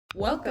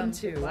Welcome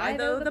to Why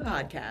Though the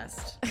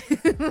podcast.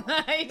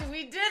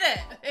 We did it.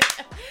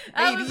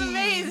 That was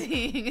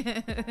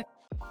amazing.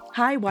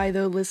 Hi, Why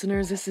Though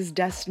listeners, this is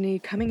Destiny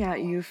coming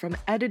at you from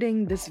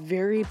editing this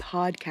very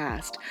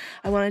podcast.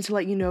 I wanted to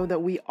let you know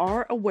that we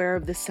are aware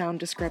of the sound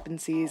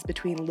discrepancies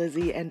between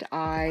Lizzy and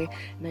I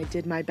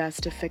did my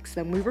best to fix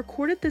them. We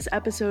recorded this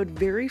episode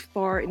very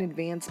far in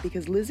advance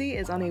because Lizzy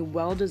is on a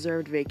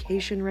well-deserved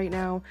vacation right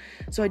now,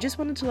 so I just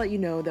wanted to let you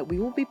know that we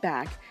will be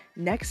back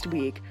next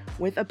week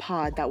with a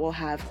pod that will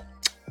have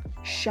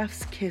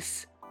chef's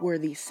kiss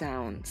worthy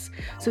sounds.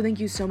 So thank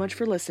you so much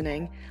for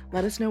listening.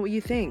 Let us know what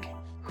you think.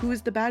 Who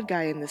is the bad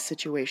guy in this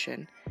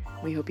situation?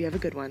 We hope you have a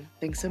good one.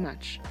 Thanks so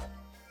much.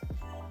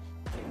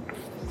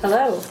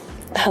 Hello.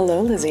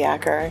 Hello, Lizzy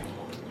Acker.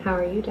 How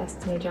are you,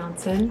 Destiny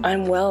Johnson?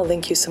 I'm well,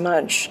 thank you so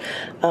much.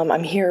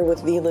 I'm here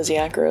with the Lizzy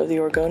Acker of the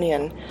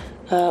Oregonian.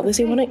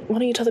 Lizzy, why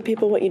don't you tell the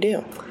people what you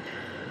do?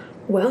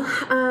 Well,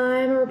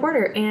 I'm a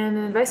reporter and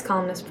an advice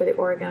columnist for the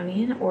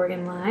Oregonian,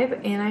 Oregon Live,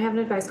 and I have an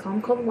advice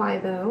column called Why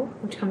Though,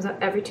 which comes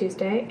out every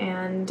Tuesday,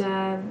 and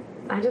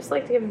I just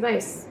like to give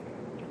advice.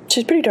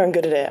 She's pretty darn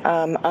good at it.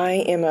 I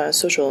am a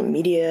social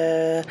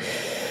media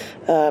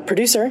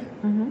producer.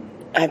 Mm-hmm.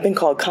 I've been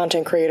called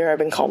content creator. I've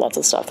been called lots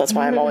of stuff. That's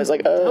why I'm always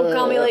like, Don't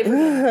call me late for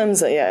that.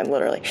 So, yeah,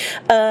 literally.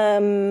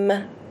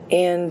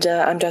 And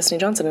I'm Destiny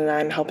Johnson, and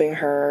I'm helping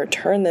her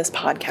turn her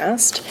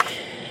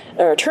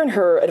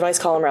advice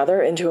column,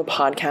 into a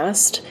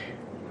podcast.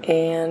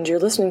 And you're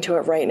listening to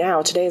it right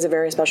now. Today is a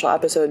very special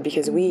episode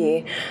because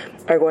we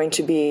are going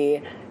to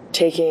be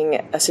taking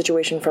a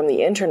situation from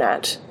the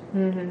internet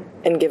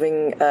and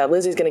giving,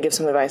 Lizzy's going to give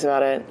some advice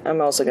about it.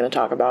 I'm also going to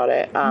talk about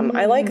it.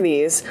 I like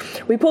these.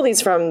 We pull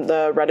these from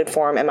the Reddit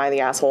forum, Am I the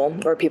Asshole?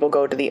 Where people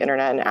go to the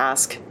internet and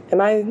ask,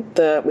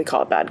 we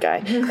call it bad guy.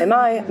 Am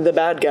I the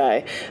bad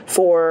guy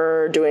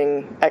for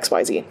doing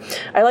XYZ?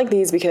 I like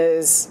these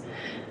because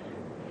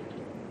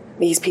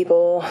these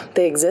people,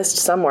 they exist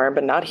somewhere,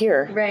 but not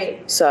here.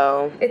 Right.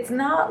 So it's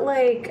not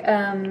like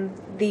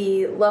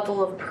the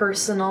level of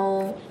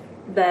personal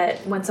that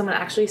when someone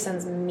actually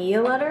sends me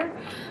a letter,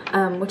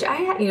 which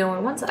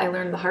once I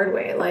learned the hard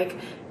way, like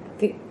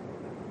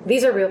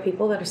these are real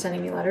people that are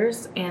sending me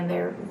letters, and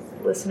they're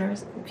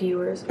listeners,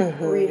 viewers,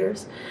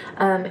 readers.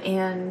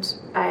 And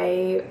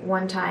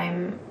one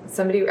time,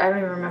 somebody, I don't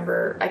even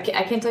remember, I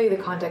can't tell you the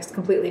context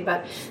completely,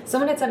 but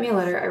someone had sent me a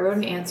letter, I wrote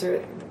an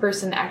answer, the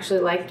person actually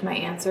liked my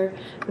answer,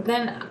 but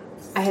then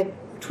I had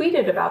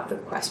tweeted about the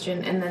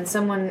question, and then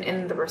someone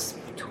in the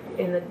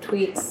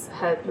tweets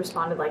had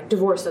responded like,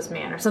 divorce this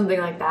man, or something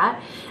like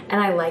that,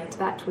 and I liked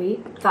that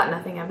tweet, thought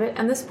nothing of it,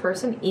 and this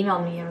person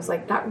emailed me and was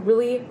like, that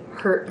really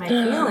hurt my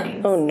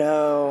feelings. Oh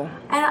no.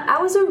 And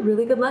that was a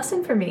really good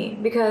lesson for me,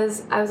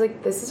 because I was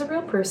like, this is a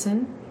real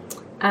person,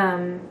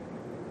 and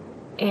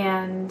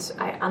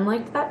I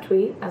unliked that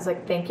tweet. I was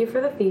like, thank you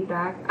for the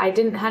feedback. I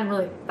hadn't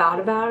really thought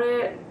about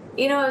it.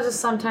 It was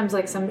just sometimes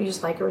like you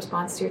just like a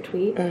response to your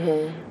tweet.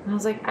 And I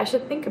was like, I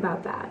should think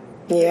about that.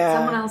 Yeah.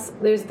 Someone else,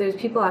 there's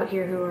people out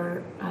here who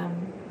are,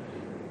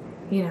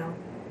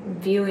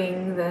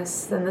 viewing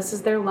this, and this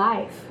is their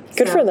life.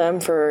 Good for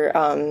them for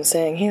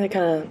saying, hey,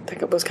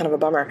 that was kind of a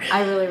bummer.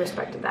 I really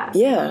respected that.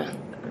 Yeah.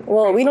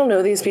 Well, we don't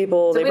know these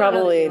people. So they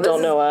probably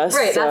don't know us.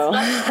 Right. So.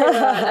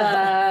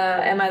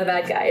 That's am I the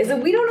bad guy? Is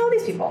that we don't know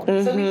these people.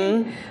 So we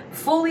can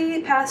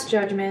fully pass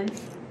judgment.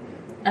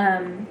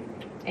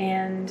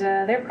 And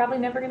they're probably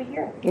never going to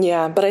hear it.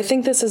 Yeah, but I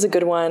think this is a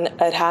good one.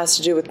 It has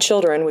to do with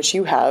children, which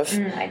you have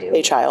I do.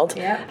 a child,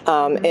 yeah.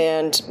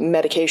 And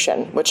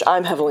medication, which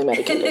I'm heavily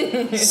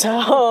medicated.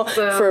 so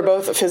for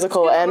both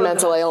physical and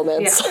mental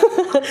ailments.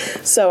 Yeah.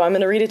 So I'm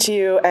going to read it to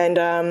you, and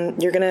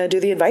you're going to do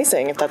the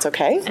advising, if that's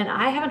okay. And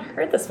I haven't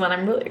heard this one.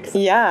 I'm really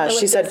excited. Yeah,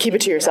 she said, keep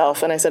it to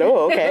yourself. And I said,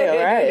 oh, okay,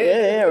 all right.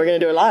 Yeah, we're going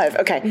to do it live.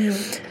 Okay.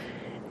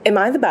 Am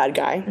I the bad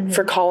guy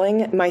for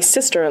calling my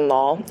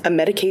sister-in-law a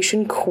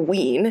medication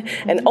queen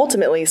and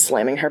ultimately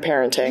slamming her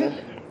parenting?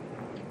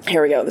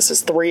 Here we go. This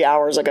is 3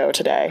 hours ago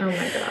today. Oh my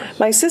gosh.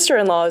 My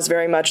sister-in-law is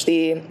very much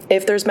the,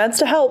 if there's meds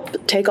to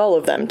help, take all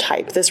of them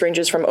type. This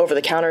ranges from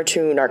over-the-counter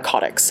to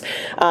narcotics.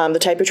 The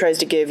type who tries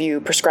to give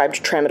you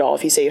prescribed tramadol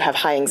if you say you have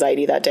high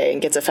anxiety that day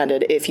and gets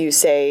offended if you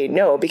say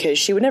no, because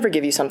she would never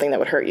give you something that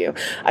would hurt you.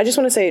 I just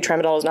want to say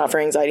tramadol is not for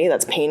anxiety.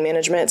 That's pain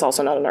management. It's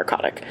also not a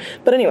narcotic.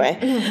 But anyway. I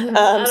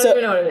don't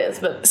even know what it is.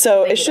 But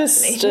so it's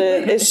just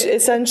it's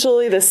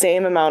essentially the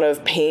same amount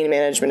of pain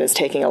management as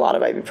taking a lot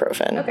of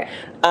ibuprofen. Okay.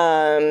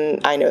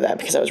 I know that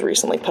because I was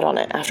recently put on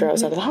it after I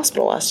was out of the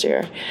hospital last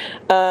year.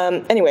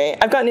 Anyway,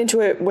 I've gotten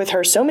into it with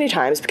her so many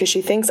times because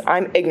she thinks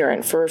I'm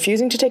ignorant for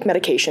refusing to take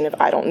medication if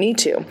I don't need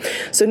to.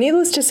 So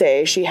needless to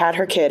say, she had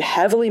her kid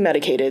heavily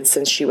medicated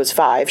since she was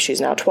 5, she's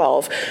now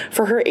 12,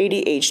 for her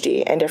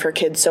ADHD, and if her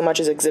kid so much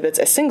as exhibits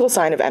a single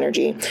sign of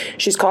energy,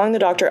 she's calling the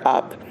doctor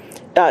up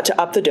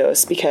to up the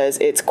dose because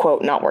it's,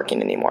 quote, not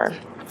working anymore.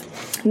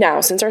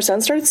 Now, since our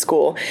son started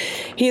school,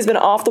 he's been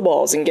off the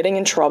walls and getting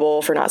in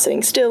trouble for not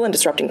sitting still and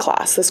disrupting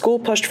class. The school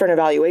pushed for an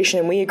evaluation,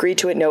 and we agreed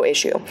to it, no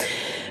issue.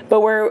 But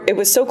where it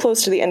was so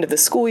close to the end of the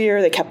school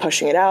year, they kept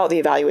pushing it out. The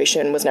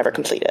evaluation was never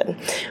completed.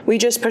 We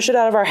just pushed it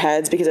out of our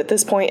heads because at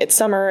this point it's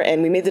summer,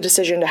 and we made the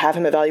decision to have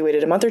him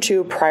evaluated a month or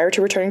two prior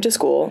to returning to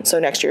school. So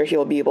next year he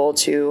will be able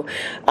to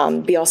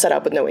be all set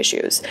up with no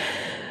issues.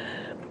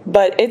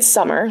 But it's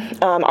summer.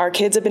 Our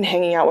kids have been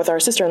hanging out with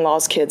our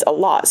sister-in-law's kids a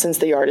lot since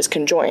the yard is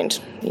conjoined.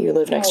 You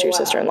live next to your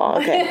sister-in-law.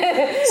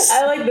 Okay.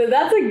 I like that.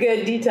 That's a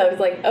good detail. It's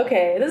like,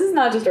 okay, this is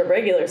not just a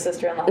regular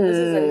sister-in-law. This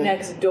is a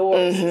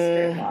next-door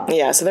sister-in-law.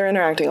 Yeah, so they're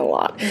interacting a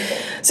lot.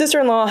 Okay.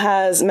 Sister-in-law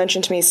has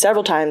mentioned to me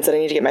several times that I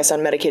need to get my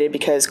son medicated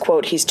because,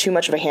 quote, he's too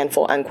much of a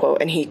handful,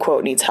 unquote, and he,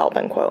 quote, needs help,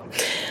 unquote.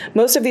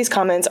 Most of these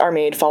comments are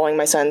made following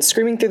my son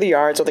screaming through the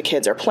yards while the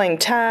kids are playing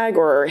tag,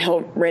 or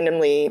he'll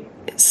randomly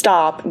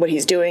stop what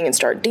he's doing and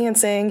start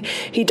dancing.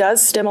 He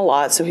does stim a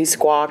lot, so he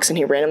squawks and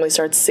he randomly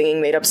starts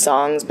singing made-up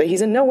songs, but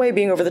he's in no way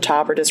being over the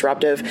top or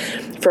disruptive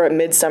for a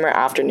midsummer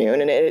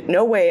afternoon, and it in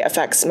no way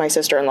affects my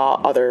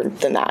sister-in-law other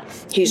than that.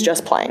 He's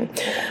just playing.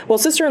 Well,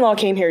 sister-in-law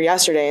came here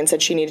yesterday and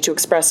said she needed to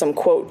express some,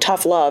 quote,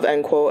 tough love,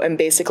 unquote, and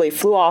basically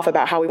flew off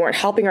about how we weren't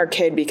helping our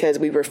kid because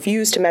we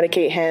refused to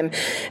medicate him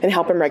and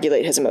help him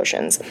regulate his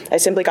emotions. I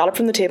simply got up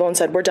from the table and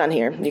said, "We're done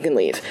here. You can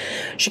leave."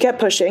 She kept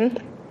pushing,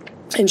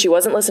 and she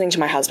wasn't listening to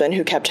my husband,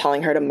 who kept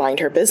telling her to mind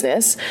her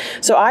business.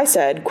 So I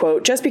said,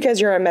 quote, "Just because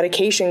you're a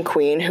medication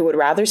queen who would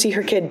rather see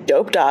her kid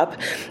doped up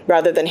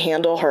rather than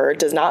handle her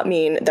does not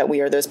mean that we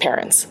are those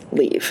parents.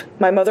 Leave."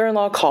 My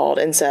mother-in-law called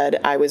and said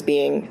I was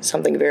being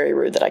something very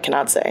rude that I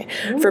cannot say,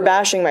 for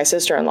bashing my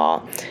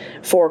sister-in-law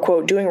for,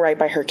 quote, doing right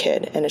by her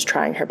kid and is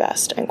trying her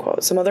best, end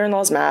quote. So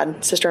mother-in-law's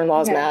mad,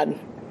 sister-in-law's mad.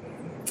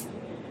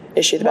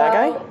 Is she the bad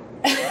guy?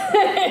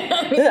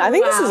 I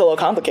think this is a little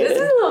complicated. This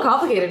is a little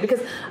complicated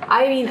because,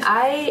 I mean,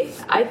 I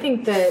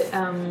think that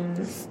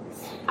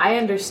I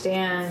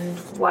understand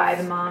why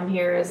the mom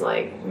here is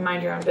like,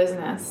 mind your own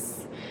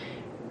business.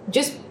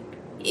 Just,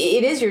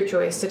 it is your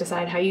choice to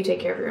decide how you take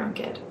care of your own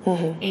kid.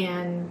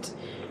 And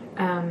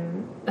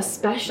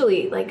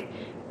especially, like,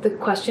 the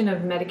question of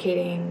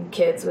medicating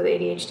kids with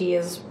ADHD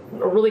is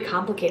a really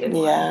complicated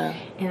one. Yeah.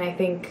 And I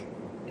think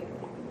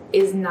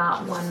is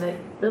not one that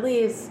really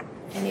is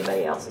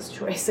anybody else's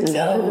choice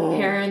except for the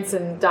parents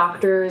and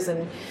doctors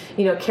and,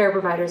 you know, care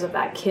providers of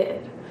that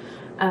kid.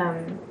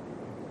 I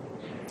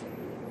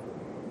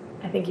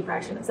think you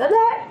probably shouldn't have said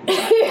that.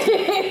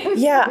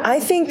 Yeah,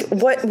 I think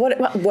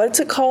what's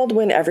it called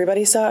when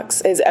everybody sucks?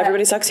 Is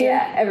everybody sucks here?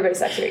 Yeah, everybody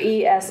sucks here.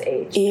 ESH.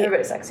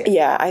 Everybody sucks here.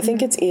 Yeah, I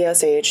think it's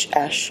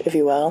ESH, if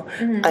you will.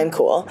 I'm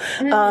cool.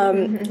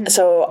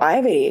 So I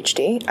have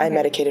ADHD. I'm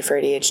medicated for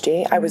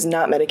ADHD. I was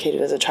not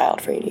medicated as a child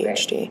for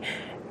ADHD. Right.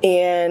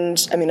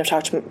 And, I mean, I've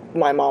talked to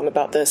my mom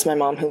about this, my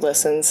mom who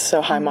listens,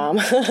 so hi, Mom.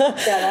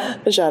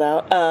 Shout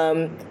out.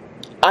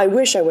 I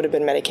wish I would have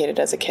been medicated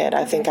as a kid.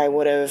 I think I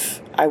would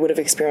have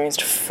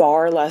experienced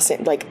far less,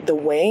 like, the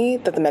way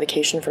that the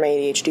medication for my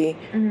ADHD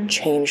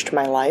changed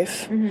my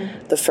life.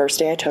 The first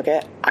day I took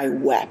it, I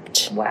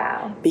wept.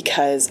 Wow.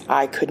 Because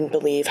I couldn't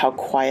believe how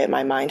quiet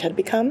my mind had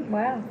become.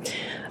 Wow.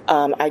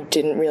 I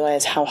didn't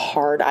realize how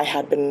hard I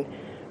had been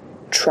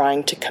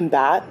trying to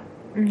combat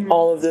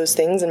all of those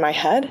things in my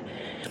head.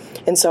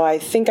 And so I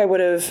think I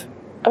was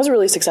a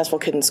really successful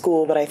kid in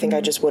school, but I think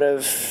I just would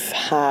have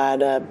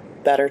had a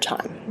better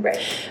time. Right.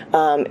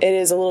 It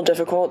is a little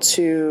difficult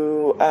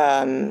to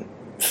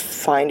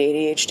find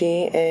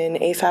ADHD in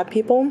AFAB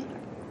people.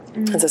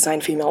 It's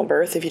assigned female at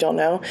birth, if you don't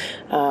know,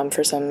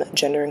 for some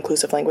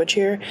gender-inclusive language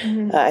here.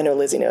 I know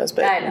Lizzie knows,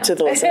 but to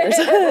the listeners.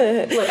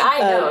 Look, I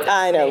know.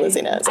 I know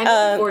Lizzie knows. I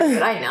know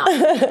but I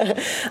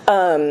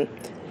know.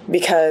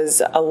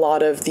 Because a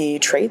lot of the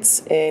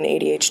traits in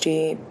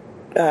ADHD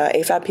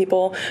AFAB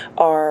people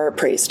are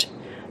praised.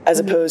 As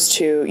opposed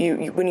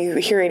to, when you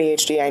hear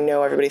ADHD, I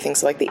know everybody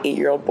thinks of, like, the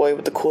 8-year-old boy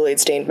with the Kool-Aid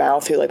stained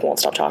mouth who, like, won't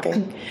stop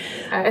talking.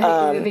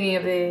 I'm thinking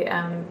of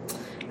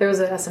there was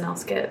an SNL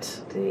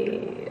skit,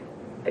 the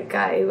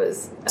guy who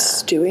was...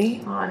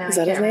 Stewie? Oh, no, is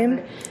that his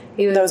name?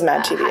 That was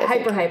Mad TV.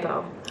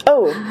 Hypo.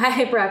 Oh.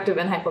 Hyperactive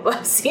and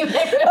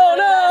hypoglycemic. Oh,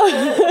 no.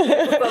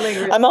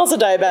 I'm also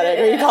diabetic.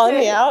 Are you calling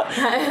me out?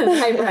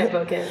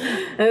 Hypo kid.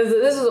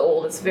 This is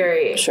old. It's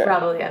very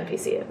probably on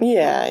PC.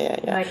 Yeah.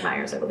 Mike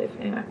Myers, I believe.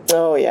 Anyway.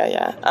 Oh,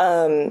 yeah.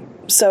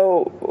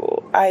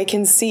 So I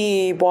can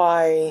see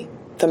why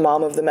the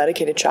mom of the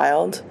medicated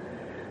child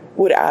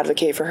would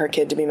advocate for her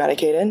kid to be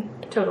medicated.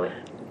 Totally.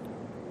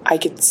 I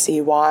could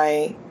see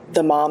why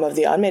the mom of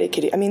the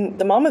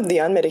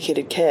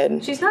unmedicated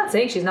kid. She's not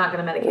saying she's not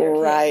going to medicate her kid.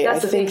 Right. I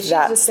think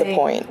that's the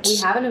point. We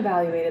haven't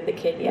evaluated the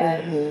kid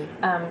yet.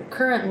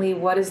 Currently,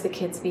 what is the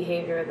kid's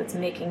behavior that's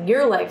making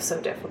your life so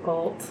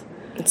difficult?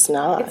 It's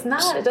not. It's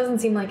not. It doesn't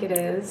seem like it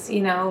is.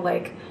 You know,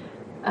 like,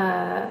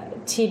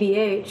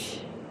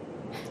 TBH,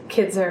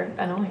 kids are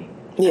annoying.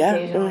 Yeah.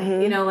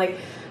 Occasionally. You know, like,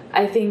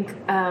 I think,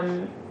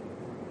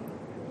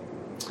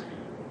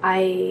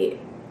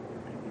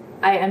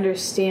 I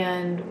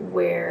understand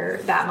where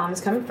that mom is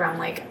coming from.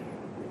 Like,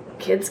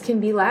 kids can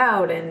be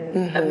loud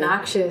and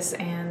obnoxious,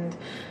 and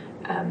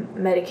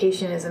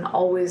medication isn't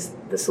always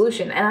the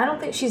solution. And I don't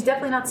think she's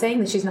definitely not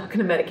saying that she's not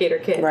going to medicate her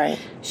kid. Right.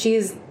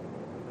 She's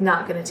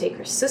not going to take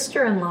her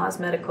sister-in-law's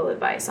medical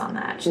advice on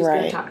that. She's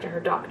going to talk to her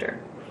doctor.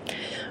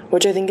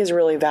 Which I think is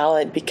really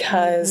valid,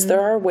 because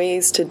there are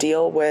ways to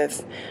deal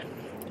with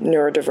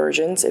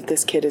neurodivergence, if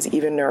this kid is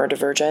even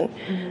neurodivergent,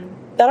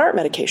 that aren't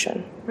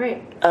medication.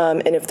 Right.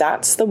 And if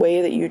that's the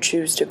way that you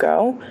choose to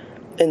go,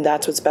 and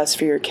that's what's best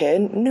for your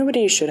kid,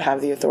 nobody should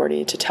have the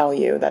authority to tell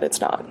you that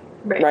it's not.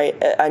 Right?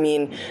 I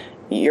mean,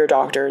 your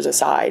doctors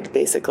aside,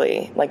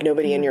 basically. Like,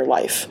 nobody in your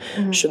life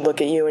should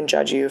look at you and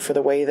judge you for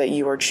the way that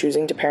you are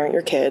choosing to parent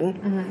your kid.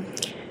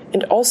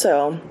 And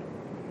also,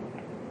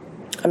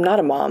 I'm not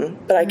a mom,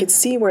 but I could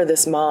see where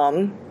this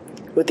mom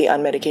with the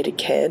unmedicated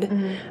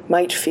kid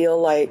might feel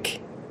like,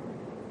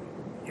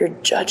 you're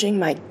judging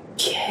my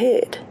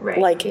kid. Right.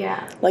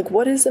 Like,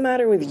 what is the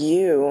matter with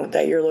you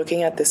that you're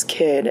looking at this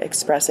kid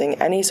expressing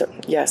any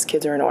sort? Yes,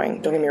 kids are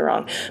annoying, don't get me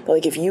wrong, but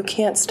like, if you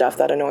can't stuff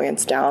that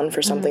annoyance down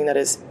for something that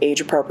is age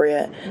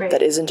appropriate,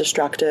 that isn't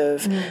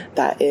destructive,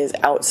 that is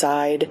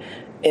outside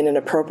in an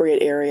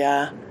appropriate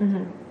area,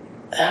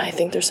 I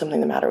think there's something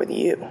the matter with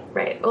you.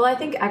 Right. Well, I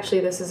think actually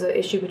this is an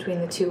issue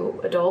between the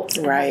two adults,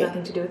 and has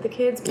nothing to do with the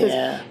kids,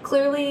 because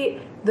clearly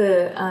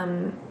the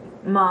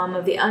mom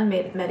of the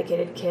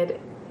unmedicated kid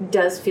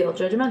does feel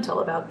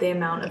judgmental about the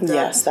amount of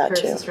drugs her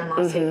sister-in-law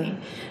is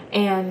taking.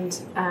 And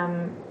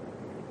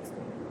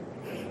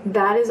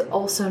that is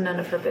also none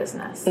of her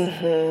business.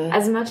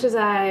 As much as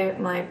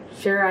I'm like,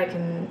 sure, I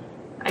can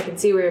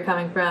see where you're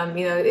coming from.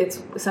 You know,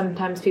 it's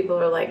sometimes people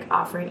are like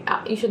offering,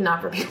 you shouldn't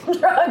offer people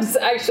drugs,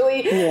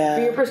 actually.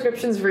 For your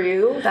prescriptions for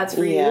you, that's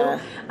for you.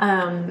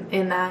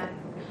 And that,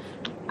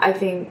 I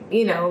think,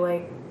 you know,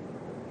 like,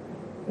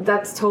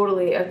 that's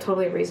totally a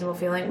totally reasonable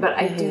feeling. But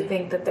I do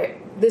think that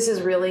this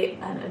is really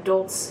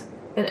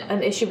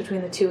an issue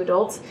between the two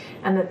adults,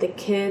 and that the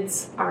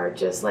kids are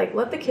just like,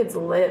 let the kids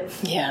live.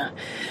 Yeah.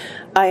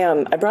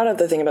 I brought up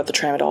the thing about the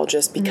tramadol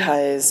just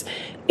because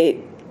it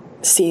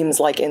seems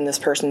like in this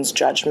person's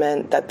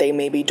judgment that they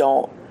maybe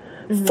don't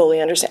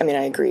fully understand. I mean,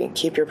 I agree.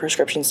 Keep your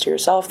prescriptions to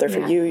yourself. They're for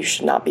you. You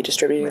should not be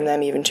distributing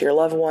them even to your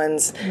loved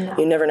ones. No.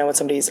 You never know what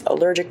somebody's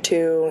allergic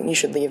to. You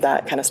should leave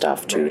that kind of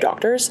stuff to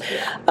doctors.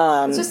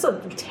 It's just a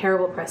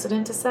terrible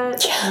precedent to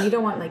set. And you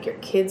don't want, like, your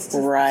kids to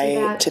see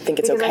that. To think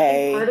it's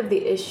okay. I think part of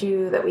the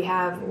issue that we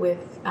have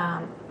with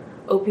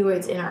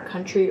opioids in our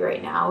country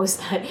right now is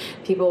that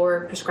people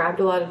were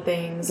prescribed a lot of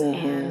things,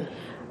 and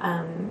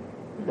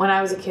when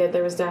I was a kid,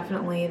 there was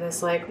definitely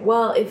this, like,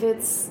 well, if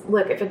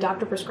a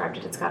doctor prescribed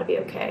it, it's got to be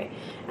okay.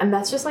 And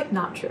that's just, like,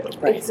 not true.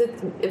 Right.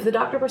 If the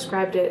doctor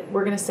prescribed it,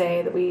 we're going to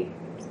say that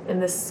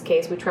in this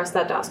case, we trust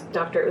that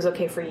doctor. It was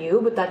okay for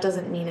you, but that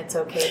doesn't mean it's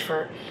okay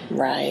for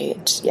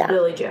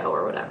Billy Joe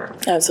or whatever.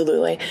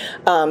 Absolutely.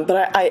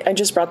 But I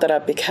just brought that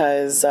up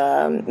because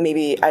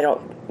maybe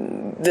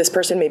this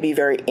person may be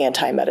very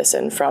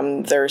anti-medicine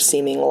from their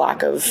seeming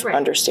lack of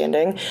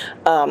understanding,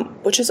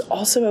 which is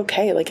also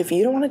okay. Like, if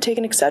you don't want to take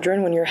an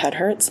Excedrin when your head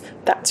hurts,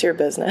 that's your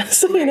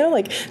business. You know,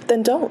 like,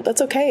 then don't.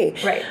 That's okay.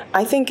 Right.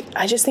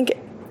 I just think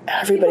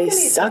everybody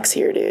sucks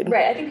here, dude.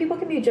 Right. I think people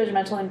can be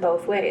judgmental in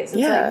both ways.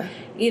 It's like,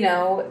 you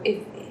know,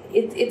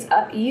 it's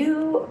up.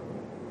 You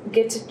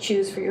get to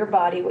choose for your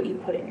body what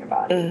you put in your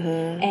body.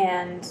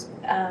 And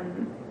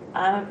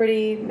I'm a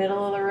pretty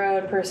middle of the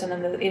road person,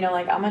 and you know,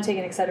 like, I'm gonna take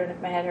an Excedrin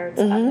if my head hurts.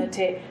 I'm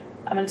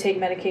gonna take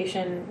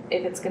medication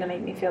if it's gonna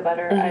make me feel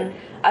better.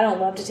 I don't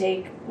love to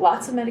take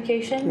lots of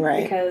medication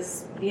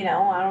because, you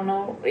know, I don't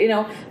know, you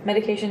know,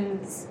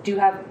 medications do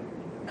have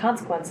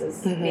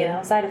consequences, you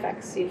know, side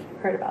effects. You've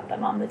heard about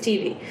them on the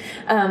TV,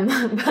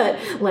 but,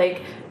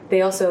 like,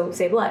 they also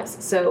save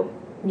lives. So,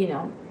 you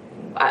know,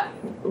 I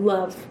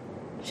love,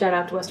 shout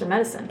out to Western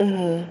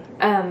medicine.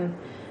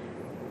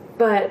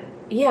 But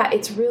yeah,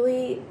 it's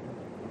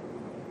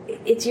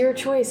your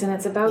choice, and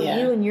it's about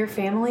you and your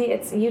family.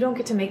 You don't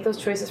get to make those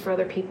choices for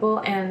other people.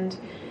 And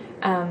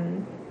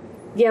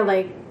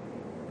like,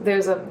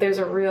 there's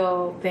a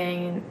real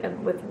thing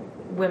with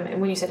women.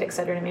 When you said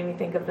Excedrin, it made me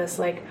think of this,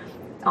 like,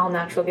 all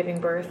natural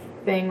giving birth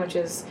thing, which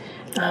is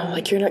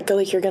like,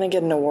 you're gonna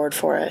get an award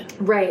for it,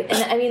 right?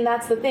 And I mean,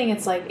 that's the thing.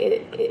 It's like,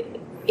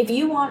 if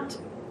you want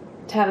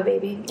to have a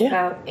baby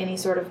without any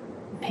sort of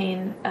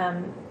pain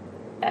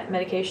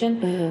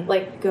medication,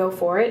 like, go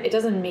for it. It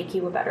doesn't make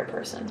you a better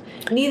person.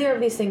 Neither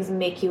of these things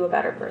make you a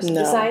better person.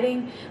 No.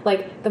 Deciding,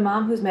 like, the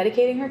mom who's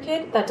medicating her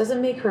kid, that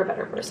doesn't make her a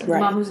better person. The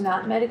mom who's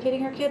not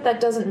medicating her kid, that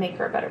doesn't make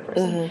her a better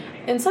person.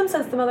 In some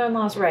sense, the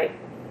mother-in-law is right.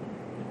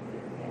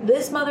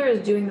 This mother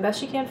is doing the best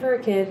she can for her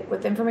kid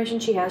with the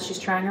information she has. She's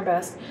trying her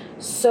best.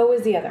 So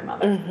is the other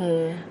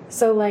mother.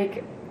 So,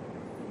 like,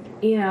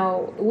 you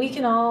know, we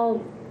can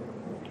all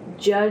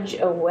judge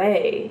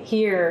away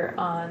here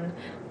on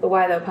the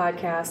Why Though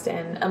podcast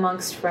and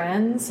amongst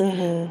friends,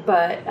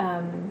 but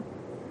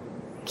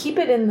keep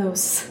it in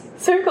those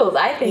circles.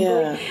 I think,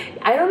 like,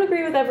 I don't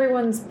agree with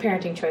everyone's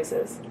parenting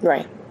choices,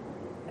 right?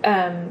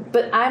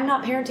 But I'm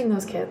not parenting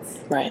those kids,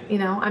 right? You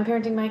know, I'm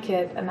parenting my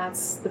kid, and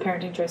that's the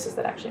parenting choices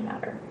that actually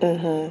matter.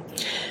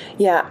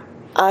 Yeah,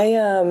 I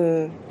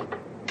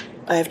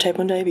have type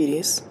 1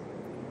 diabetes.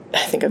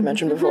 I think I've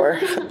mentioned before,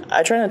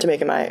 I try not to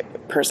make it my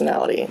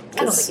personality.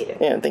 I don't think you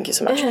do. Yeah, thank you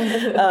so much.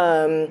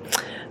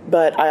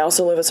 But I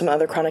also live with some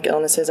other chronic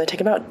illnesses. I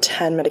take about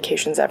 10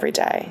 medications every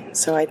day.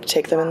 So I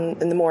take them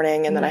in the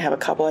morning, and then I have a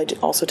couple I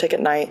also take at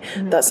night.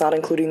 That's not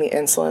including the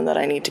insulin that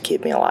I need to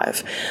keep me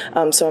alive.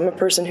 So I'm a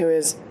person who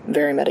is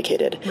very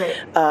medicated.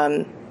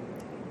 Right.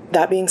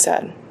 That being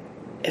said,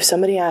 if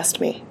somebody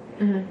asked me,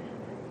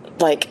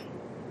 like,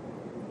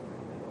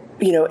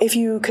 you know, if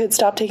you could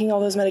stop taking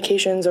all those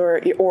medications,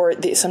 or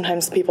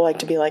sometimes people like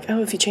to be like,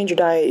 oh, if you change your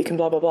diet, you can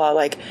blah, blah, blah.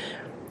 Like,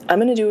 I'm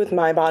going to do with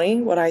my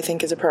body what I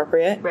think is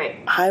appropriate. Right.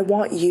 I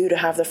want you to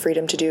have the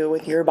freedom to do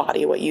with your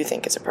body what you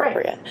think is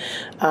appropriate.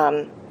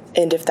 Right.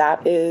 And if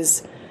that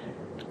is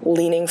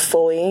leaning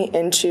fully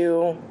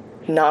into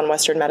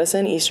non-Western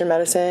medicine, Eastern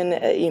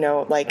medicine, you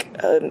know, like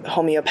a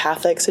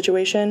homeopathic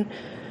situation.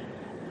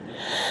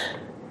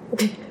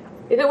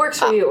 If it works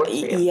for you, it works for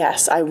you.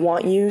 Yes, I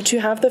want you to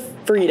have the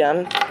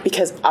freedom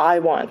because I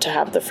want to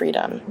have the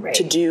freedom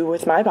to do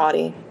with my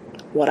body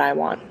what I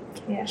want.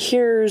 Yeah.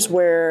 Here's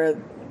where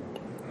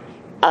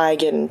I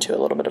get into a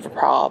little bit of a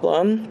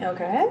problem.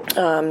 Okay.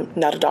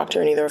 Not a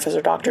doctor, neither of us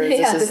are doctors.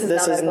 Yeah,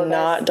 this is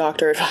not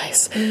doctor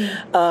advice. If you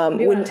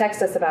want to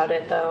text us about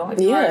it, though,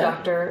 if you are a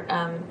doctor,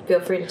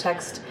 feel free to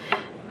text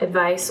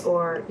advice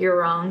or you're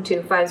wrong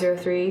to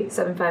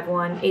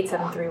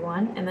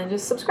 503-751-8731, and then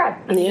just subscribe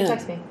and you can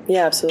text me.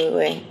 Yeah,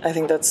 absolutely. I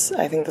think that's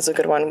a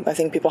good one. I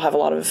think people have a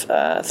lot of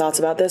thoughts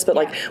about this, but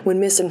like when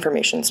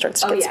misinformation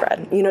starts to get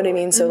spread, you know what I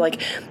mean? So like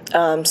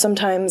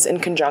sometimes in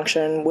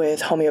conjunction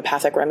with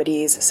homeopathic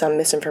remedies, some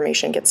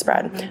misinformation gets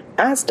spread,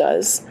 as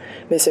does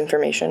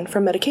misinformation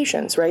from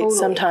medications, right? Totally.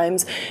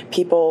 Sometimes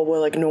people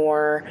will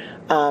ignore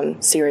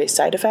serious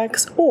side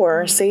effects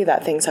or say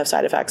that things have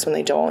side effects when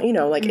they don't, you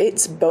know, like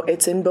it's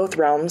in both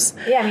realms.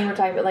 Yeah, I mean, we're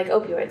talking about like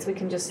opioids. We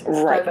can just talk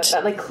about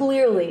that. Like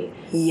clearly,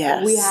 we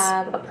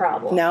have a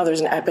problem. Now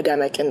there's an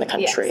epidemic in the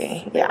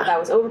country. Yes. Yeah, that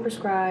was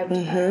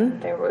overprescribed.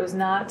 There was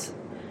not.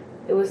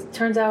 It was.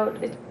 Turns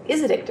out it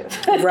is addictive.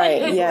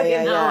 Right.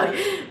 Yeah.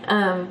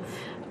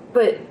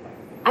 But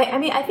I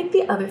mean, I think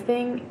the other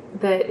thing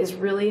that is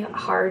really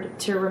hard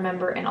to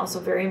remember and also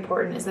very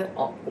important is that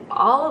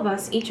all of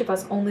us, each of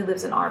us, only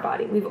lives in our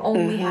body. We've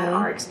only had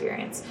our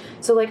experience.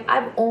 So, like,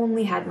 I've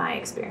only had my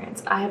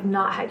experience. I have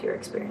not had your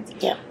experience.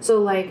 Yeah.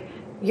 So, like,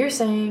 you're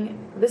saying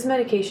this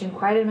medication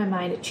quieted my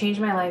mind, it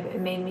changed my life, it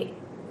made me...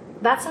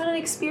 That's not an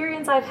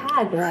experience I've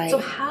had. Right. So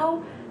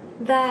how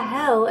the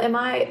hell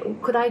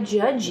could I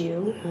judge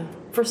you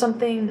for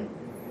something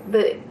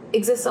that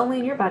exists only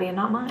in your body and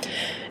not mine?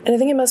 And I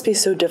think it must be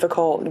so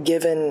difficult,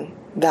 given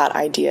that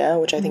idea,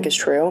 which I think is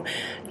true,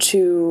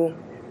 to...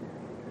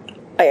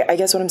 I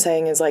guess what I'm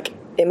saying is, like,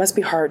 it must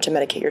be hard to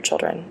medicate your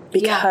children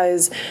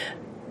because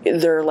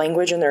their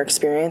language and their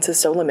experience is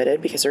so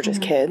limited because they're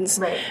just kids.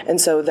 Right.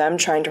 And so them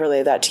trying to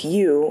relay that to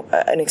you,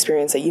 an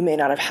experience that you may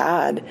not have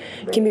had,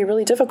 can be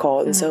really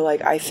difficult. And so,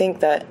 like, I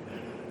think that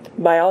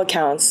by all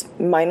accounts,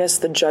 minus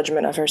the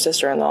judgment of her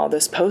sister-in-law,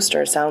 this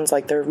poster sounds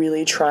like they're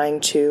really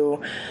trying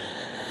to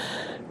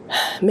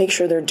make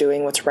sure they're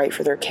doing what's right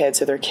for their kid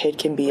so their kid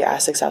can be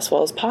as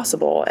successful as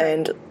possible.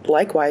 And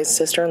likewise,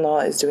 sister-in-law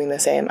is doing the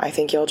same. I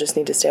think y'all just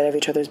need to stay out of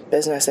each other's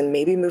business and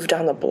maybe move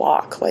down the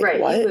block. Like,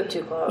 what? You live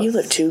too close. You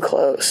live too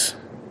close.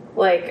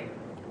 Like,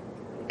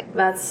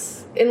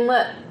 that's real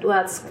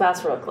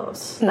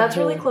close. That's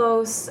really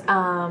close.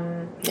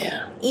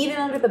 Even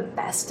under the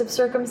best of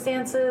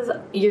circumstances,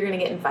 you're going to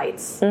get in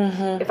fights.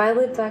 If I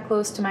lived that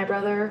close to my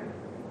brother,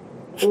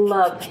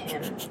 love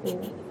him.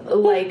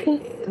 Like,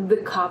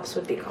 the cops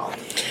would be called.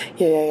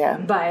 Yeah.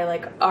 By,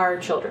 like, our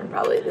children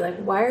probably. Be like,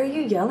 why are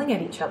you yelling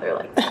at each other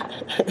like that?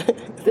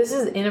 This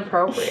is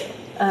inappropriate.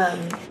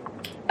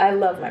 I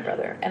love my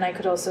brother, and I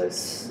could also...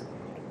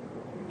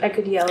 I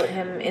could yell at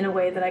him in a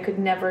way that I could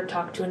never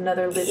talk to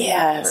another living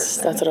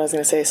person. That's what I was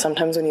going to say.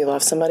 Sometimes when you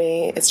love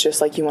somebody, it's just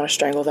like you want to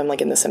strangle them,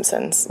 like in The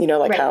Simpsons. You know,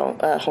 like how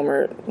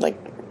Homer, like,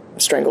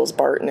 strangles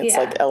Bart, and it's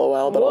like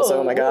LOL, but also,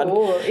 oh my God.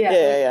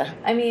 Yeah.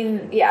 I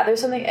mean,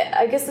 there's something...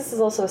 I guess this is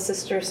also a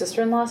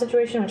sister-in-law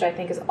situation, which I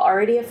think is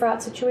already a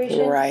fraught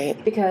situation.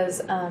 Right. Because,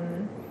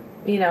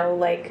 you know,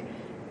 like...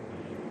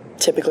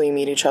 Typically you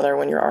meet each other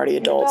when you're already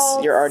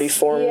adults. You're already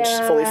formed,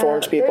 fully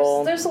formed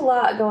people. There's a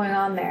lot going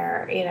on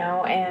there, you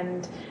know,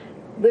 and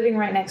living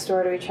right next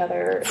door to each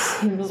other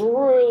was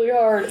really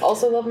hard.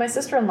 Also love my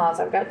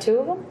sister-in-laws. I've got two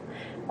of them,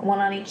 one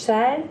on each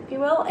side, if you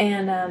will,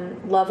 and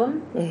love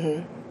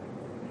them.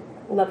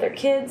 Love their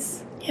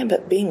kids. Yeah,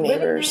 but being neighbors...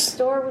 Living next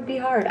door would be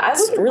hard. I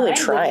wouldn't really mind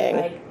trying.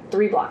 living, like,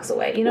 3 blocks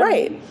away, you know?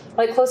 Right. What I mean?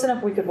 Like, close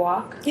enough we could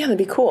walk. Yeah, that'd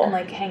be cool. And,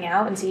 like, hang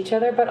out and see each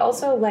other, but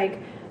also, like...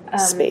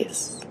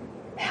 space.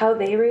 How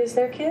they raise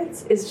their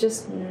kids is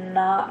just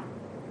not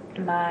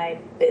my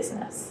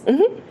business.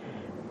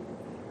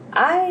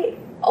 I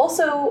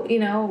also, you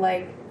know,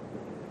 like,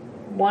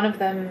 one of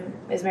them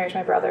is married to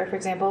my brother, for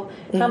example.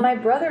 How my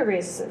brother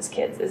raises his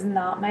kids is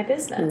not my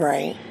business.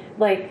 Right.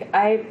 Like,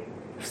 I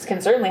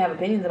can certainly have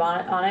opinions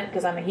on it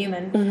because I'm a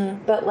human.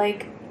 But,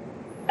 like,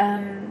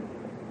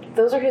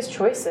 those are his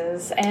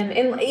choices.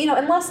 And, you know,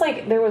 unless,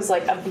 like, there was,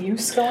 like,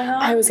 abuse going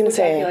on. I was going to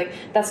say. I feel like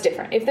that's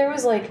different. If there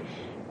was, like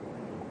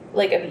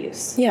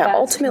abuse. Yeah, that's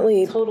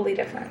ultimately. Totally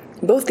different.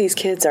 Both these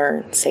kids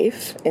are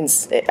safe,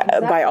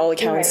 by all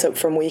accounts, so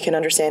from what we can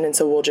understand, and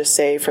so we'll just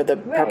say for the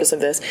purpose of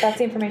this. That's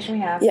the information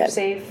we have. Yeah, They're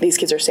safe. These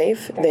kids are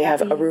safe. They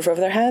have a roof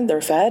over their head.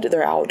 They're fed.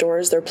 They're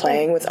outdoors. They're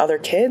playing with other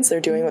kids. They're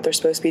doing what they're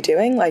supposed to be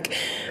doing. Like,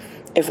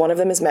 if one of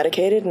them is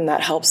medicated and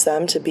that helps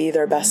them to be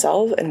their best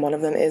self and one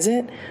of them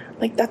isn't,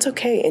 like, that's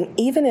okay. And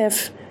even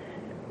if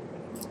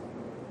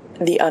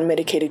the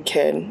unmedicated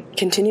kid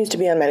continues to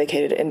be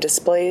unmedicated and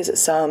displays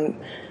some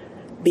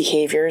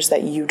behaviors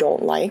that you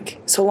don't like,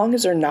 so long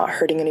as they're not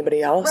hurting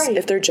anybody else,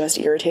 if they're just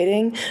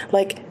irritating,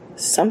 like,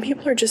 some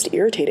people are just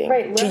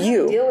irritating to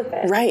you. Deal with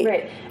it.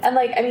 Right. And,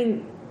 like, I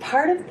mean,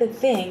 part of the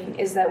thing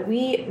is that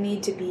we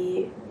need to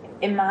be,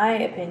 in my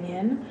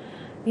opinion,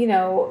 you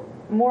know,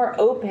 more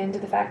open to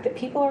the fact that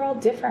people are all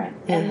different.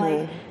 And,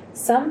 like,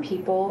 some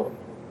people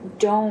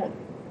don't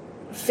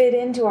fit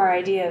into our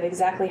idea of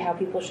exactly how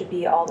people should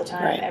be all the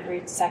time,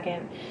 every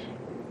second.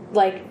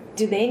 Like,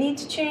 do they need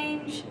to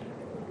change?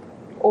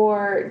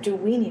 Or do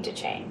we need to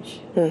change?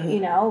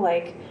 You know,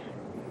 like,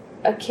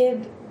 a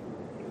kid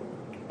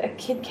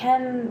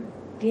can,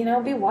 you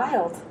know, be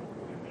wild.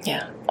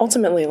 Yeah.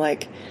 Ultimately,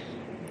 like,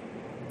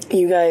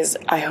 you guys,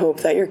 I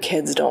hope that your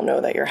kids don't know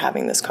that you're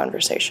having this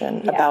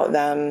conversation about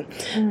them,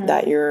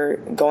 that you're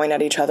going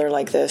at each other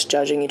like this,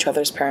 judging each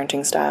other's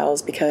parenting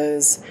styles,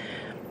 because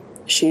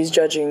she's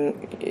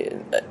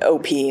judging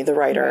OP, the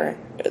writer.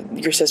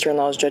 Your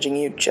sister-in-law is judging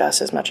you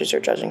just as much as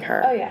you're judging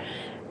her. Oh, yeah.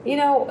 You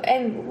know,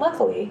 and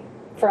luckily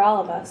for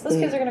all of us, those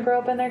kids are going to grow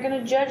up and they're going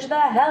to judge the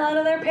hell out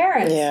of their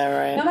parents. Yeah,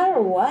 right. No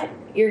matter what,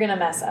 you're going to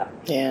mess up.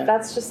 Yeah.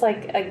 That's just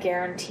like a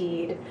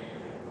guaranteed.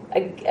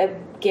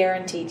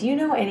 Do you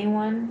know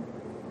anyone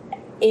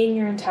in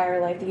your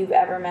entire life that you've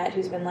ever met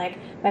who's been like,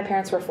 my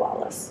parents were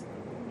flawless?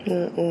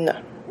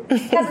 No.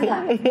 Hasn't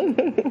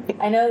happened.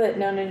 I know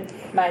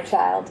that my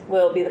child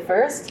will be the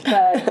first,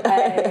 but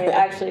I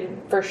actually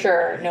for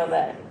sure know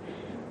that.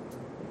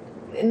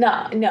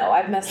 No,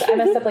 I messed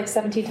up like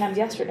 17 times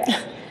yesterday.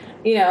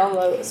 You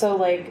know, so,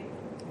 like,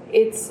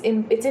 it's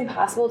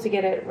impossible to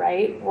get it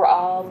right. We're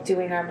all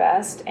doing our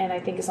best, and I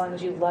think as long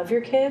as you love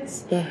your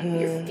kids,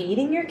 you're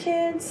feeding your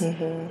kids,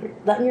 you're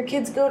letting your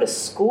kids go to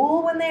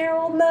school when they're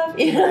old enough,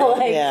 you know,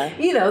 like,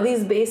 you know,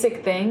 these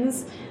basic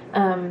things,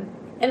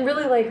 and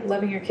really, like,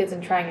 loving your kids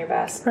and trying your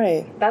best.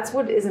 Right. That's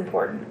what is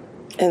important.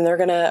 And they're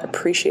going to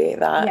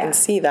appreciate that and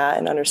see that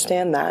and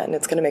understand that, and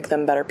it's going to make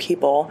them better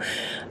people.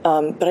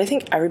 But I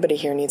think everybody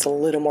here needs a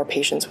little more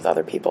patience with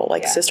other people.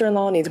 Like,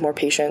 sister-in-law needs more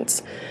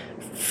patience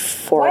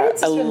for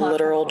a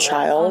literal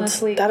child.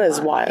 Honestly, that is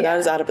why. That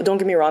is out of... Don't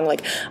get me wrong.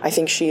 Like, I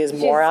think she's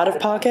more out of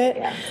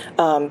pocket.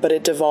 But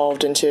it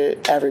devolved into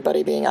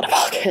everybody being out of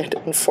pocket,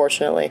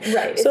 unfortunately.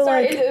 Right. So,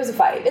 it was a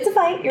fight. It's a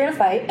fight. You're in a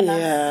fight. And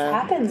that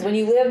happens when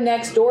you live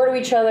next door to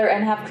each other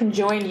and have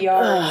conjoined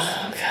yards.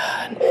 Oh,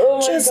 God.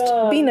 Oh, just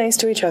be nice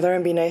to each other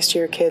and be nice to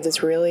your kids.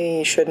 It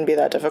really shouldn't be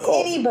that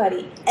difficult.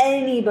 Anybody,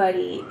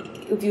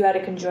 if you had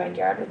a conjoined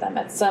yard with them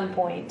at some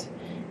point,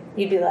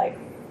 you'd be like,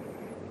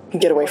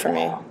 get away from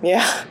me.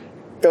 Yeah.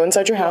 Go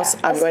inside your house.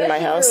 I'm going to my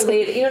house.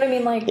 Related, you know what I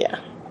mean? Like,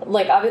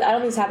 like, I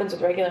don't think this happens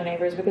with regular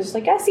neighbors because it's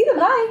like, I see them,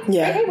 hi.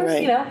 Yeah, neighbors,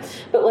 right. You know?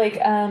 But, like,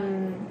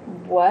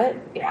 what?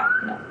 Yeah,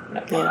 no.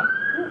 Yeah.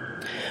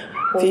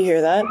 If you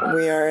hear that,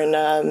 we are in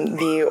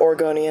the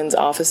Oregonians'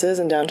 offices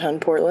in downtown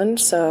Portland,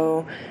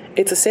 so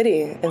it's a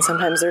city, and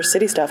sometimes there's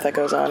city stuff that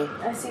goes on.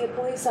 I see a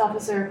police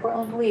officer,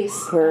 Portland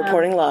Police. We're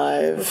reporting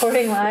live.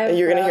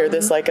 You're going to hear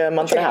this like a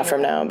month and a half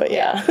from now, but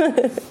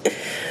yeah.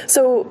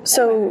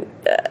 So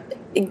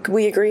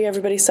we agree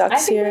everybody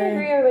sucks here? I think we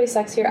agree everybody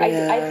sucks here.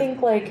 Yeah. I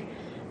think, like,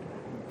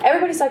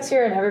 everybody sucks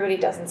here and everybody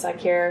doesn't suck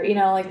here. You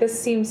know, like,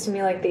 this seems to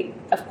me like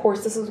of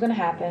course this is going to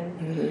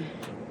happen.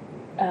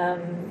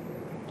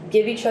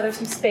 Give each other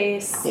some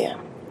space. Yeah.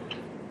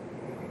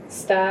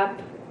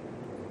 Stop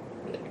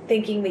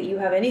thinking that you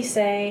have any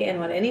say in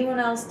what anyone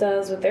else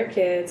does with their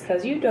kids,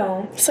 because you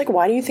don't. It's like,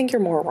 why do you think you're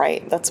more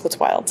right? That's what's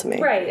wild to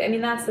me. Right. I mean,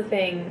 that's the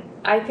thing.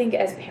 I think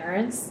as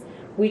parents,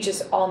 we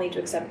just all need to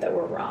accept that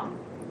we're wrong.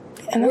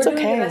 And that's we're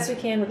doing okay. the best we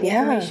can with the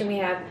information we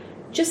have,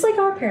 just like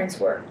our parents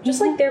were,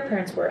 just like their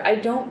parents were. I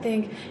don't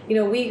think, you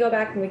know, we go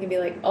back and we can be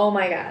like, oh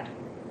my God,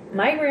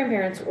 my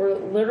grandparents were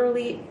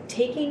literally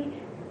taking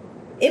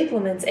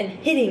implements and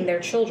hitting their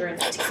children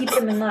to keep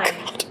them in line.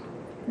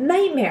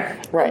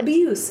 Nightmare. Right.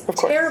 Abuse. Of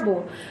course.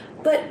 Terrible.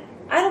 But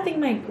I don't think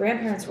my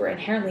grandparents were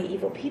inherently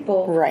evil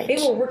people. Right. They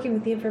were working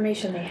with the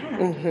information they had.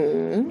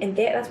 And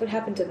that's what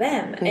happened to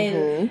them.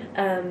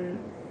 And,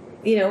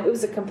 you know, it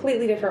was a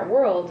completely different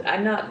world.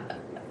 I'm not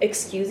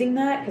excusing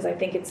that because I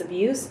think it's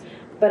abuse,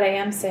 but I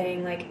am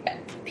saying,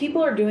 like,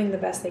 people are doing the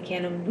best they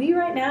can, and we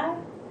right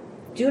now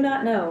do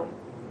not know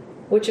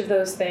which of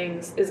those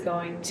things is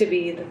going to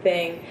be the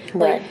thing.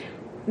 Right. Like,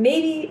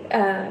 maybe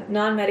a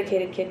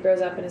non-medicated kid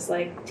grows up and is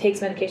like,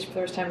 takes medication for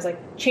the first time, is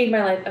like, changed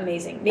my life,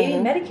 amazing. Maybe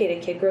a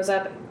medicated kid grows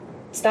up,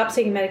 stops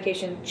taking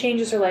medication,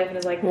 changes her life, and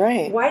is like,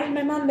 why did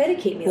my mom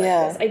medicate me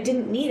like this? I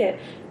didn't need it.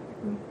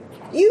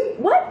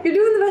 You're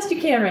doing the best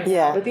you can right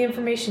Yeah. now with the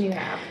information you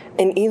have.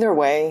 And either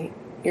way,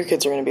 your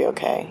kids are going to be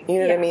okay. You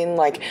know what I mean?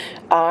 Like,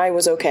 I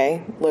was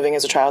okay living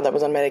as a child that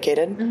was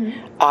unmedicated.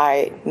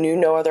 I knew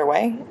no other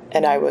way,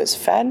 and I was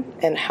fed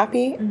and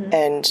happy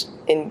and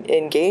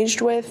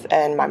engaged with,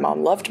 and my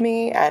mom loved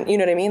me, and you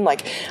know what I mean?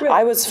 Like,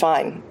 I was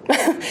fine.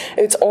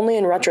 It's only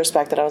in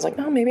retrospect that I was like,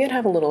 oh, maybe I'd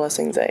have a little less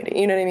anxiety.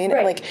 You know what I mean?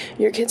 Right. Like,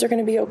 your kids are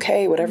going to be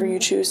okay, whatever you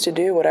choose to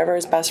do, whatever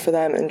is best for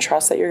them, and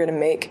trust that you're going to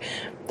make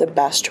the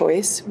best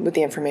choice with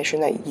the information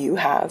that you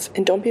have,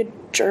 and don't be a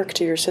jerk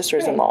to your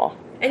sisters-in-law.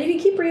 And you can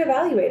keep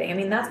reevaluating. I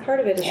mean, that's part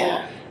of it. Is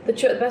like the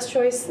best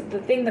choice, the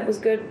thing that was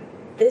good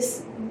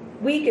this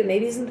week, and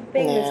maybe isn't the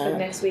thing that's good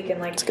next week. And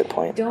like, that's a good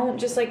point. Don't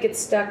just like get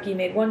stuck. You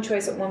made one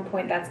choice at one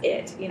point. That's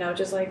it. You know,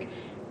 just like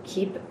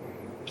keep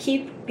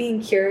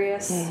being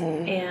curious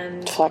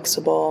and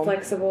flexible,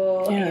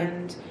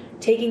 and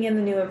taking in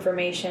the new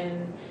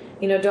information.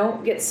 You know,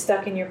 don't get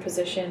stuck in your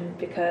position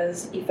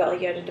because you felt like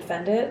you had to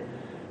defend it.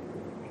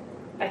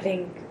 I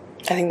think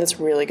that's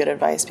really good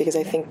advice, because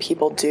I think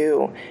people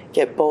do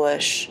get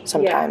bullish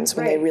sometimes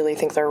when they really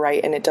think they're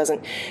right, and it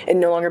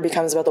no longer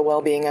becomes about the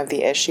well-being of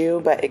the issue,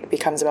 but it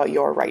becomes about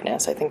your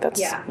rightness. I think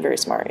that's very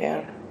smart,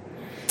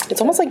 It's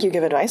almost like you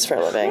give advice for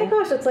a living. Oh my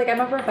gosh, it's like I'm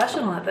a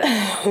professional at this.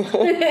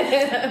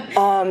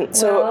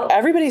 So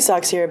everybody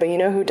sucks here, but you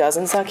know who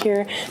doesn't suck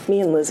here? Me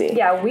and Lizzy.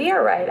 Yeah, we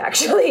are right,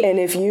 actually. And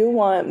if you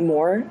want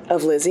more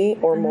of Lizzy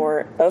or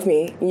more of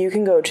me, you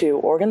can go to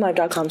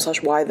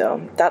OregonLive.com/why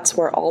though. That's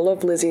where all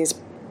of Lizzy's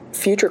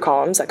future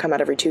columns that come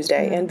out every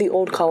Tuesday and the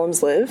old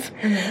columns live.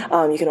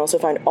 You can also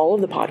find all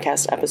of the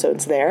podcast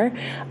episodes there.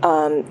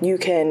 You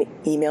can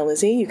email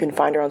Lizzy. You can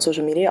find her on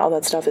social media. All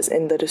that stuff is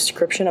in the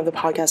description of the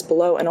podcast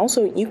below. And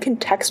also, you can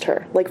text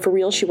her. Like, for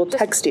real, she will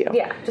text you.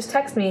 Yeah, just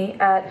text me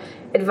at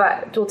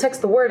advice. We'll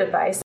text the word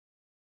advice.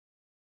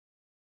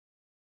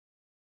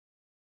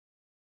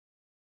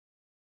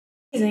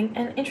 Amazing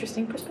and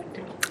interesting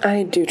perspective.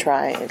 I do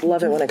try. I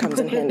love it when it comes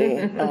in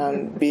handy,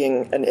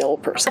 being an ill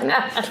person.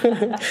 All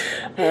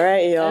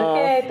right, y'all.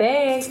 Okay,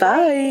 thanks.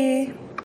 Bye.